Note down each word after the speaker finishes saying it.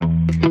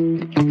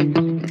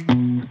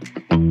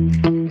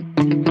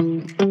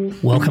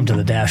Welcome to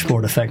the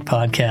Dashboard Effect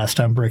Podcast.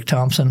 I'm Brick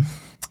Thompson.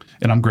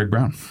 And I'm Greg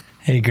Brown.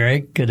 Hey,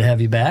 Greg. Good to have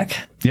you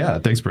back. Yeah,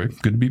 thanks, Brick.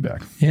 Good to be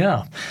back.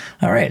 Yeah.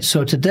 All right.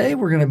 So today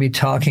we're going to be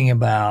talking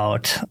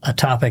about a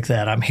topic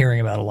that I'm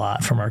hearing about a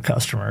lot from our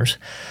customers,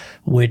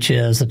 which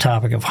is the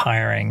topic of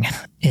hiring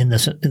in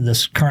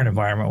this current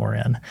environment we're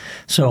in.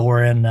 So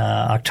we're in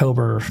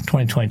October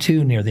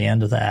 2022, near the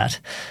end of that.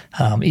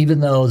 Even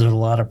though there's a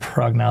lot of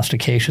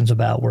prognostications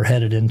about we're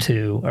headed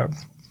into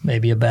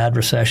maybe a bad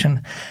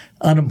recession,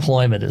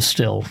 unemployment is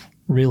still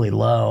really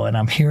low. And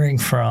I'm hearing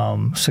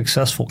from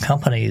successful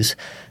companies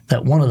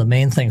that one of the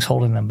main things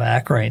holding them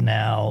back right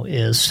now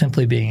is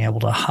simply being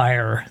able to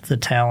hire the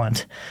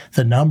talent,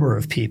 the number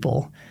of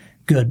people,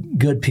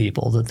 good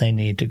people that they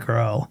need to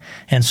grow.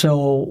 And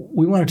so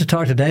we wanted to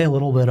talk today a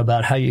little bit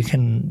about how you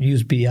can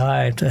use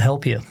BI to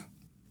help you.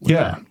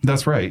 Yeah,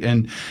 that's right.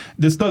 And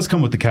this does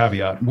come with the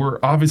caveat. We're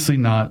obviously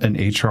not an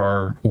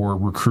HR or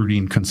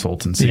recruiting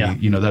consultancy.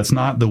 Yeah. That's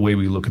not the way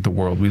we look at the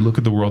world. We look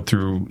at the world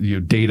through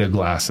data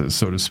glasses,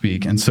 so to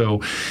speak. And so,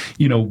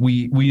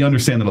 we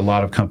understand that a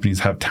lot of companies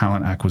have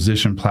talent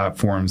acquisition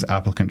platforms,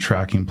 applicant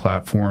tracking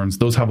platforms.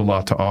 Those have a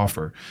lot to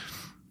offer.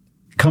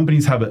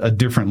 Companies have a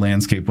different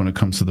landscape when it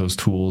comes to those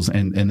tools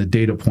and the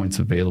data points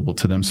available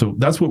to them. So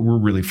that's what we're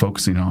really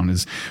focusing on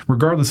is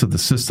regardless of the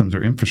systems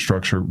or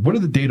infrastructure, what are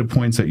the data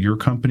points at your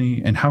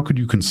company and how could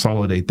you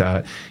consolidate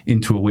that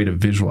into a way to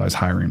visualize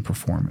hiring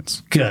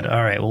performance? Good.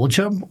 All right. Well,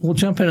 we'll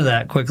jump into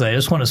that quickly. I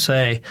just want to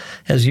say,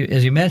 as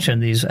you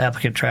mentioned, these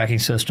applicant tracking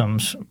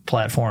systems,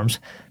 platforms,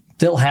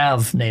 they'll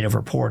have native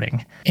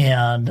reporting.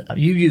 And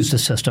you used a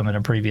system in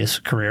a previous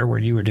career where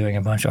you were doing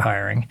a bunch of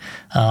hiring.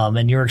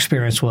 And your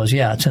experience was,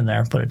 yeah, it's in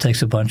there, but it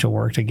takes a bunch of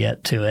work to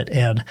get to it.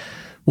 And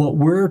what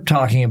we're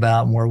talking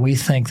about and where we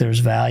think there's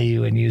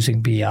value in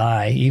using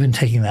BI, even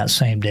taking that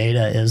same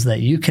data, is that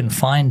you can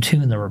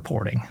fine-tune the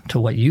reporting to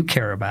what you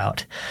care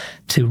about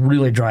to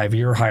really drive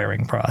your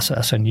hiring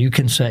process. And you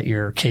can set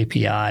your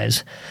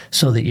KPIs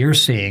so that you're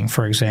seeing,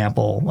 for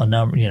example, a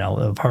number,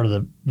 a part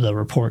of the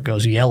report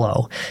goes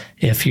yellow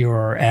if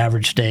your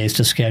average days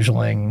to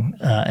scheduling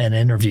an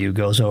interview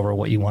goes over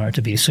what you want it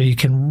to be. So you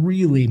can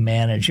really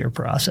manage your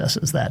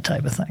processes, that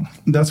type of thing.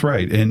 That's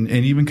right. And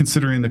even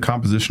considering the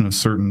composition of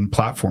certain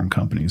platform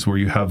companies where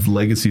you have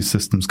legacy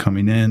systems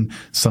coming in,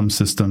 some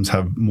systems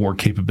have more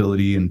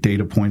capability and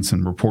data points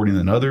and reporting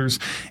than others.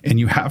 And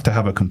you have to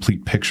have a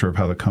complete picture of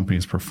how the company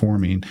is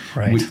performing,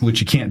 right,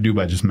 which you can't do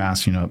by just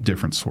massing up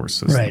different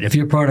sources. Right. If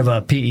you're part of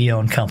a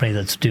PE-owned company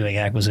that's doing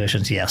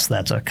acquisitions, yes,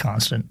 that's a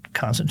constant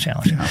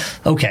challenge. Yeah.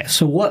 Okay.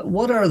 So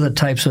what are the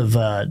types of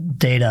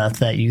data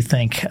that you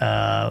think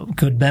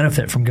could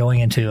benefit from going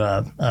into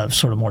a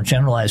sort of more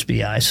generalized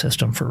BI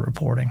system for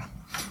reporting?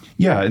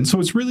 Yeah. And so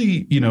it's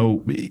really,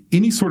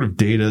 any sort of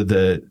data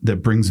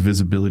that brings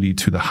visibility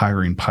to the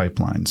hiring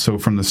pipeline. So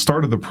from the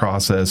start of the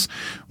process,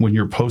 when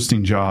you're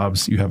posting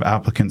jobs, you have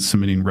applicants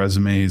submitting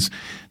resumes,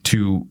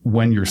 to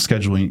when you're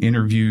scheduling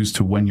interviews,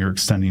 to when you're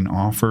extending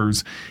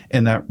offers,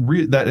 and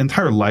that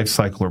entire life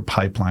cycle or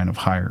pipeline of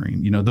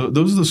hiring.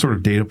 Those are the sort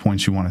of data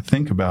points you want to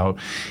think about.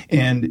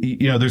 And,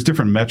 there's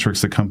different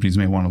metrics that companies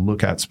may want to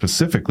look at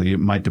specifically. It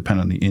might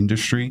depend on the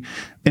industry.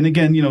 And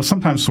again,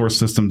 sometimes source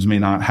systems may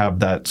not have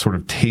that sort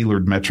of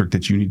tailored metric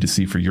that you need to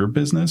see for your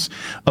business.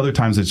 Other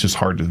times it's just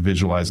hard to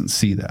visualize and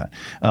see that.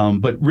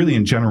 But really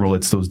in general,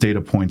 it's those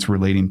data points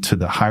relating to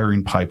the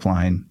hiring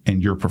pipeline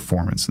and your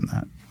performance in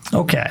that.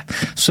 Okay.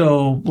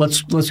 So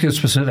let's get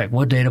specific.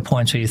 What data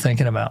points are you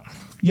thinking about?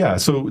 Yeah.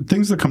 So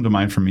things that come to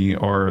mind for me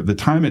are the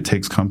time it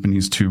takes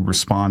companies to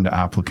respond to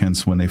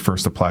applicants when they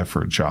first apply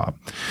for a job.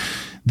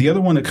 The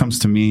other one that comes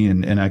to me,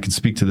 and I can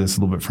speak to this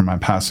a little bit from my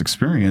past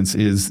experience,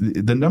 is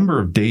the number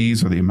of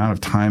days or the amount of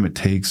time it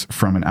takes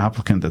from an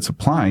applicant that's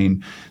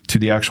applying to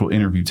the actual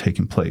interview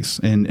taking place.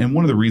 And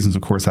one of the reasons,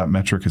 of course, that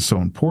metric is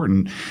so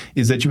important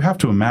is that you have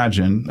to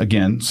imagine,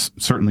 again,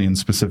 certainly in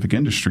specific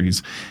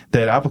industries,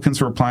 that applicants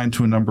are applying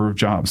to a number of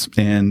jobs.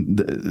 And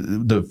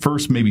the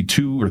first maybe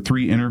 2 or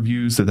 3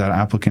 interviews that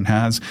applicant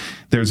has,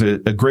 there's a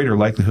greater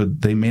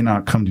likelihood they may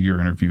not come to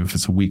your interview if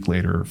it's a week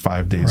later or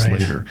 5 days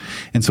later.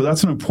 And so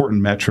that's an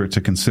important metric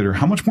to consider.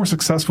 How much more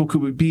successful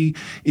could we be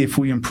if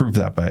we improve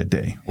that by a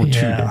day or 2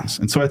 days?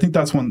 And so I think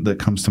that's one that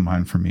comes to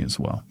mind for me as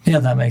well. Yeah,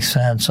 that makes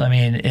sense. I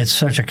mean, it's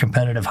such a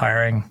competitive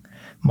hiring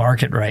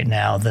market right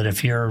now that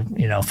if you're,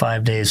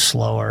 5 days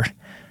slower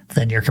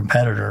than your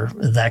competitor,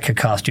 that could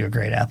cost you a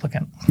great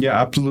applicant. Yeah,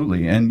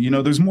 absolutely. And,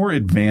 there's more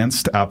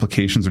advanced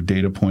applications or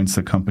data points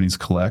that companies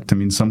collect. I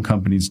mean, some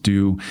companies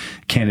do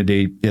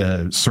candidate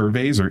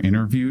surveys or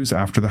interviews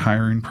after the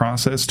hiring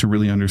process to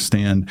really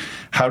understand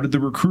how did the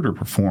recruiter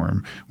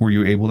perform? Were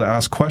you able to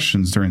ask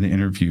questions during the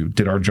interview?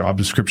 Did our job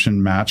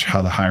description match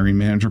how the hiring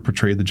manager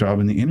portrayed the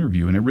job in the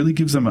interview? And it really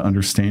gives them an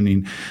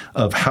understanding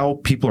of how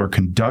people are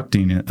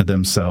conducting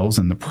themselves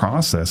and the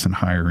process in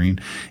hiring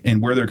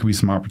and where there could be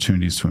some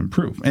opportunities to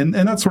improve.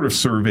 And that sort of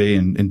survey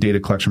and data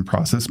collection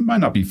process might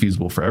not be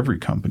feasible for every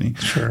company.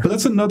 Sure. But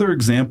that's another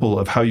example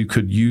of how you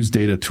could use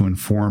data to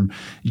inform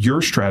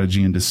your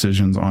strategy and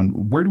decisions on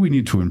where do we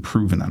need to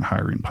improve in that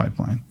hiring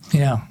pipeline.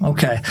 Yeah.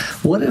 Okay.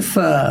 What if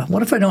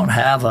I don't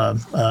have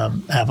a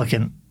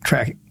applicant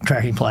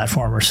tracking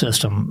platform or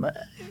system?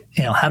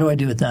 How do I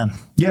do it then?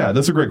 Yeah,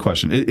 that's a great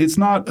question. It's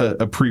not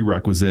a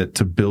prerequisite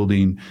to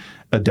building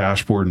a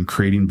dashboard and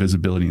creating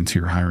visibility into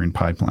your hiring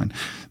pipeline.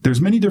 There's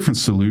many different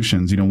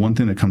solutions. One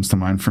thing that comes to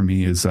mind for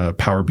me is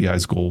Power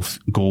BI's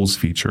goals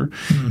feature.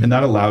 Mm-hmm. And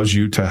that allows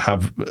you to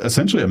have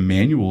essentially a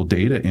manual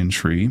data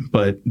entry,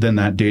 but then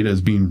that data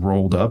is being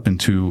rolled up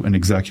into an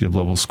executive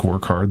level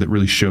scorecard that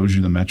really shows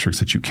you the metrics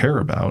that you care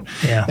about.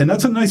 Yeah. And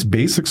that's a nice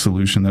basic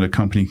solution that a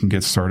company can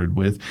get started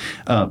with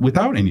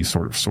without any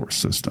sort of source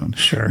system.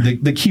 Sure.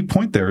 The key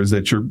point there is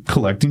that you're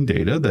collecting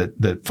data,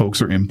 that folks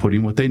are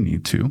inputting what they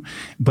need to,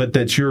 but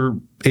that you're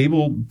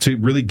able to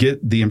really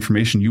get the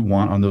information you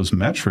want on those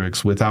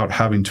metrics without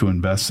having to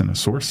invest in a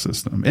source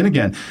system. And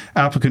again,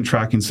 applicant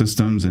tracking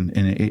systems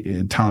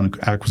and talent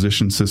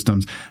acquisition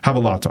systems have a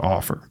lot to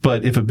offer.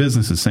 But if a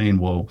business is saying,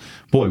 well,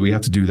 boy, we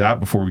have to do that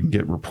before we can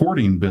get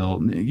reporting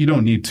built, you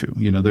don't need to.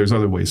 There's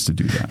other ways to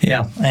do that.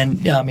 Yeah.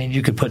 And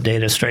you could put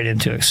data straight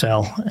into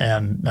Excel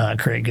and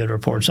create good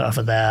reports off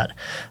of that.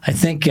 I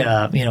think,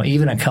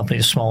 even a company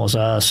as small as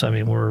us,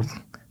 we're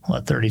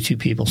 32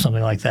 people,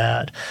 something like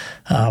that.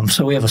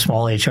 So we have a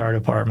small HR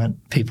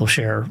department. People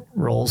share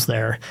roles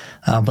there.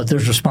 But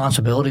there's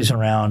responsibilities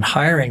around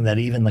hiring that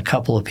even the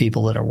couple of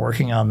people that are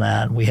working on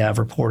that, we have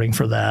reporting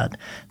for that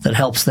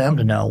helps them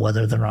to know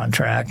whether they're on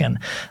track. And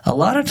a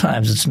lot of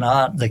times it's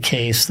not the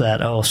case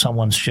that,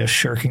 someone's just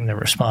shirking their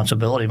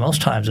responsibility.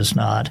 Most times it's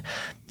not.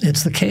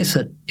 It's the case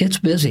that it's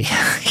busy.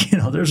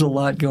 There's a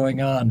lot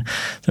going on.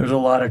 There's a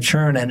lot of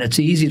churn, and it's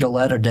easy to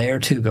let a day or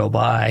two go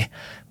by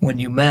when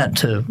you meant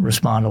to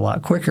respond a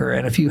lot quicker.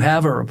 And if you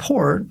have a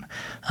report,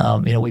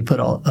 we put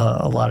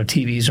a lot of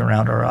TVs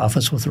around our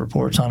office with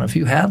reports on. If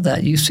you have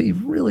that, you see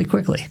really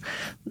quickly,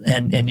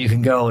 and you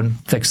can go and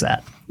fix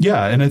that.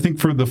 Yeah, and I think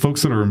for the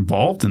folks that are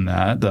involved in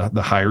that,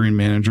 the hiring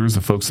managers,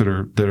 the folks that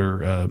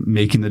are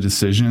making the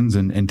decisions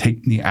and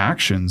taking the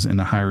actions in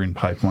the hiring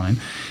pipeline,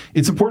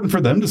 it's important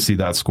for them to see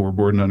that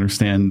scoreboard and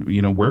understand,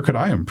 where could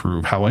I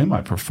improve? How am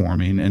I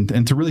performing?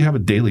 And to really have a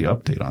daily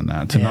update on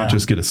that, to not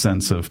just get a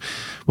sense of,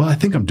 well, I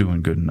think I'm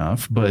doing good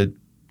enough, but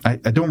I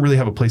don't really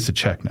have a place to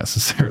check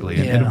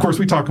necessarily. And of course,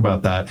 we talk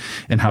about that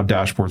and how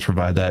dashboards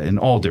provide that in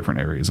all different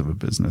areas of a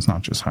business,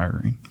 not just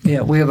hiring. Yeah,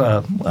 we have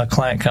a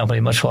client company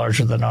much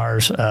larger than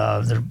ours.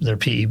 They're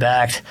PE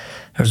backed.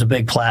 There's a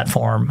big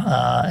platform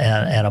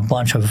and a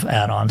bunch of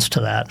add-ons to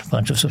that, a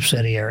bunch of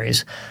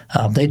subsidiaries.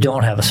 They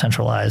don't have a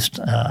centralized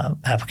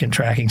applicant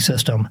tracking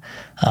system.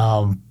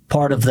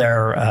 Part of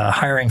their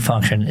hiring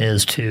function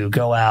is to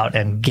go out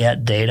and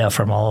get data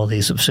from all of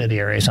these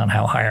subsidiaries on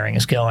how hiring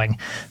is going,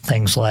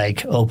 things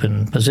like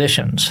open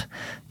positions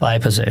by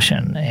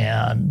position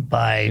and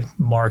by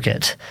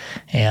market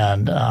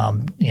and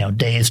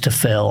days to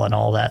fill and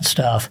all that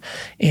stuff.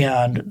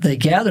 And they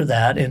gather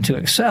that into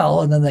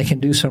Excel, and then they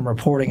can do some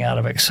reporting out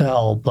of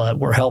Excel, but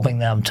we're helping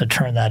them to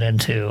turn that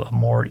into a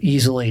more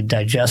easily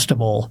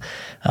digestible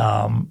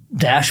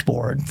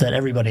dashboard that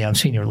everybody on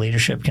senior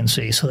leadership can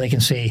see. So they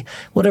can see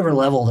whatever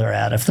level they're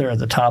at. If they're at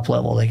the top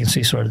level, they can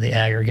see sort of the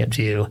aggregate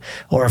view.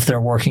 Or if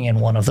they're working in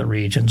one of the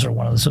regions or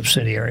one of the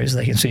subsidiaries,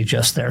 they can see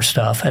just their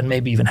stuff and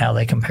maybe even how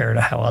they compare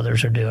to how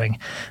others are doing.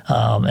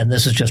 And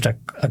this is just a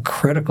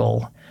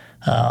critical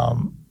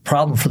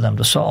problem for them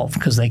to solve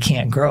because they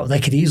can't grow. They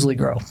could easily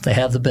grow. They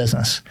have the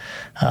business,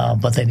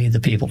 but they need the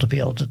people to be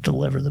able to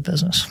deliver the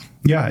business.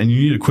 Yeah, and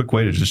you need a quick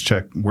way to just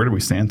check, where do we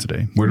stand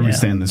today? Where do we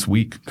stand this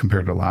week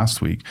compared to last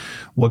week?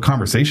 What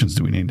conversations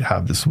do we need to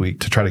have this week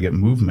to try to get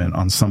movement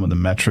on some of the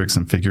metrics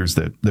and figures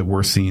that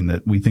we're seeing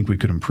that we think we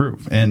could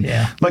improve? And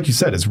like you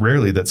said, it's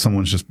rarely that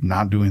someone's just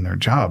not doing their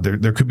job.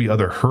 There could be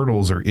other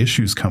hurdles or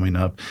issues coming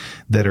up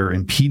that are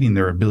impeding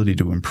their ability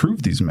to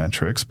improve these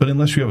metrics. But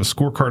unless you have a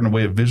scorecard and a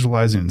way of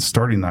visualizing and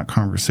starting that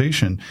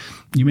conversation,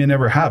 you may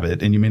never have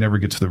it, and you may never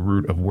get to the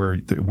root of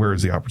where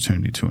is the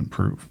opportunity to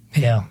improve.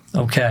 Yeah.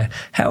 Okay.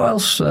 How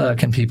else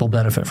can people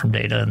benefit from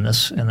data in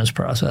this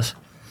process?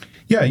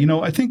 Yeah,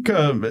 I think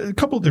a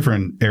couple of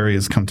different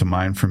areas come to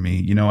mind for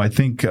me. I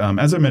think,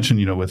 as I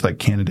mentioned, with like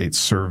candidate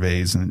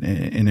surveys and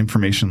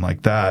information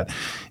like that,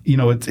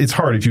 it's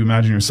hard if you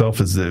imagine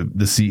yourself as the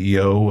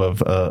CEO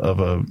of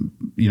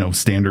a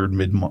standard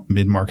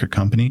mid-market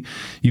company.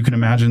 You can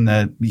imagine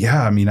that,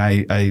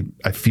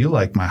 I feel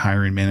like my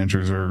hiring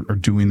managers are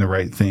doing the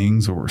right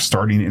things, or we're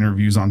starting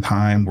interviews on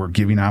time. We're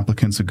giving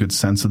applicants a good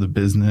sense of the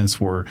business.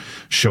 We're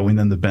showing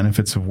them the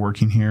benefits of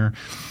working here.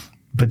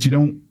 But you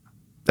don't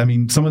I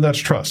mean, some of that's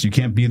trust. You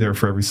can't be there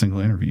for every single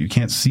interview. You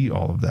can't see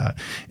all of that.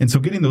 And so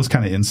getting those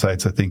kind of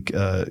insights, I think,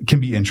 can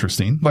be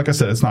interesting. Like I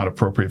said, it's not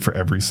appropriate for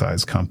every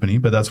size company,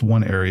 but that's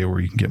one area where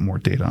you can get more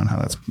data on how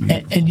that's.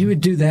 And you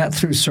would do that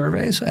through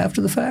surveys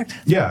after the fact?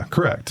 Yeah,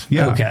 correct.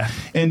 Yeah. Okay.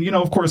 And,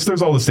 of course,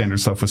 there's all the standard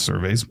stuff with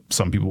surveys.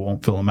 Some people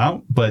won't fill them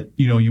out, but,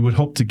 you would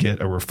hope to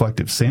get a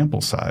reflective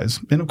sample size.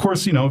 And of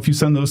course, if you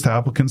send those to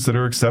applicants that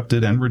are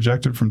accepted and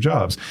rejected from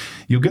jobs,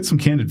 you'll get some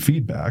candid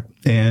feedback.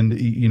 And,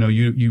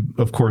 you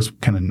of course,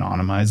 can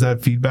anonymize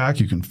that feedback.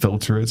 You can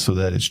filter it so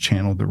that it's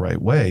channeled the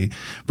right way.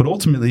 But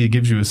ultimately, it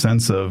gives you a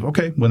sense of,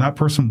 okay, when that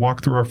person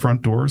walked through our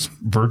front doors,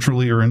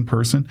 virtually or in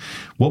person,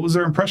 what was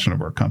their impression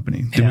of our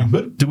company?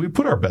 Did we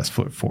put our best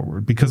foot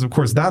forward? Because, of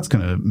course, that's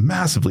going to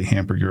massively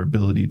hamper your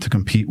ability to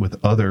compete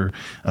with other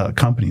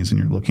companies when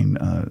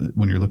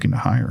you're looking to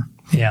hire.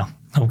 Yeah.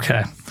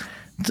 Okay.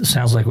 It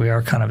sounds like we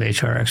are kind of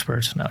HR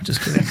experts. No,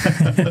 just kidding.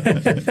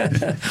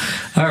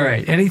 All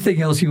right.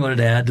 Anything else you wanted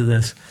to add to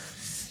this?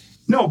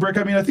 No, Brick,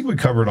 I think we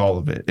covered all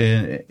of it.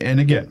 And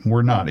again,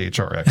 we're not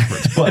HR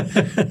experts, but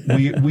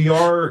we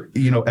are,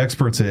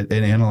 experts at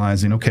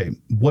analyzing, okay,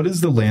 what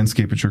is the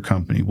landscape at your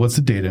company? What's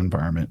the data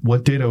environment?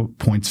 What data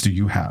points do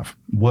you have?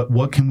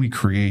 What can we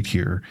create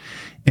here?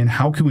 And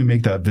how can we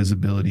make that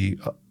visibility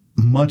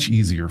much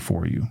easier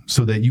for you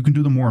so that you can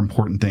do the more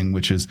important thing,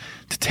 which is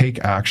to take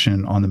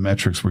action on the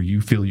metrics where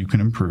you feel you can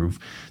improve,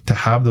 to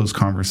have those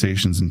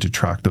conversations and to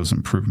track those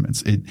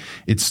improvements.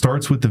 It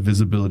starts with the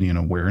visibility and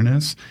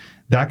awareness.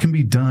 That can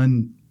be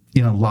done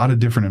in a lot of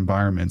different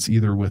environments,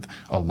 either with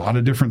a lot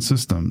of different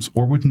systems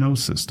or with no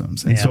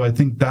systems. And so I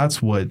think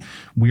that's what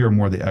we are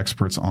more the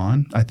experts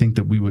on. I think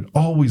that we would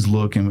always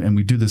look, and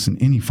we do this in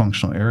any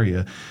functional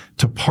area,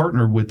 to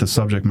partner with the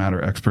subject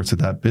matter experts at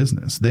that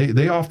business.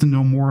 They often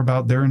know more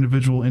about their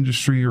individual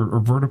industry or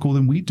vertical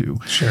than we do.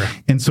 Sure.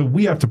 And so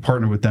we have to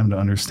partner with them to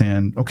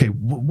understand, okay,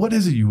 what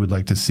is it you would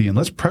like to see? And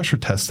let's pressure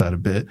test that a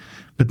bit.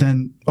 But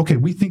then, okay,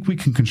 we think we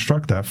can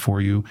construct that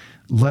for you.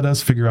 Let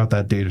us figure out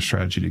that data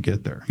strategy to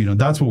get there.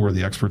 That's what we're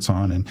the experts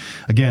on. And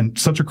again,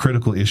 such a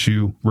critical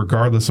issue,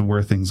 regardless of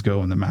where things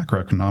go on the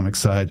macroeconomic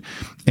side.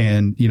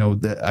 And,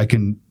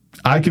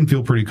 I can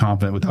feel pretty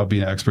confident without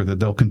being an expert that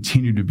there'll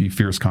continue to be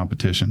fierce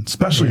competition,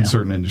 especially in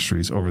certain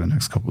industries over the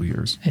next couple of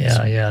years.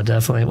 Yeah,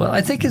 definitely. Well,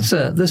 I think this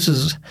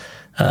is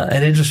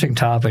an interesting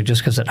topic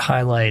just because it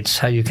highlights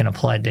how you can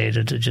apply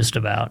data to just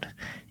about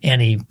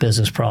any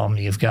business problem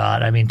you've got.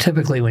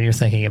 Typically when you're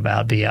thinking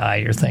about BI,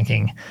 you're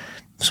thinking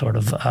sort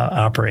of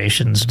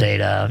operations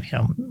data,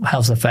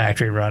 how's the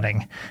factory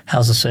running?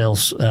 How's the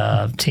sales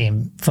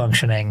team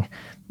functioning?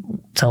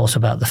 Tell us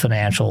about the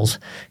financials,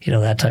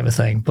 that type of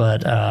thing.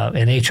 But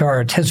in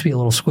HR, it tends to be a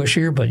little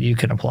squishier, but you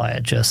can apply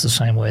it just the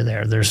same way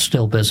there. There's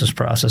still business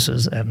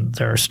processes and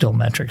there are still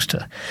metrics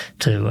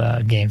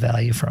to gain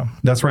value from.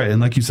 That's right.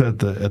 And like you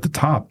said at the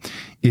top,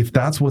 if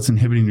that's what's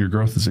inhibiting your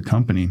growth as a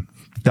company,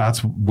 that's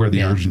where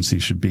the urgency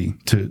should be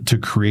to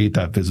create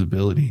that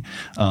visibility,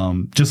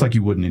 just like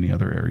you would in any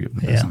other area of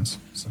the business.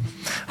 So.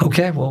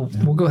 Okay, well,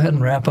 we'll go ahead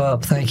and wrap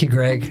up. Thank you,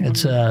 Greg.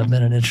 It's been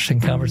an interesting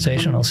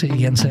conversation. I'll see you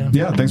again soon.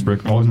 Yeah, thanks,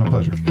 Brick. Always my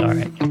pleasure. All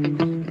right.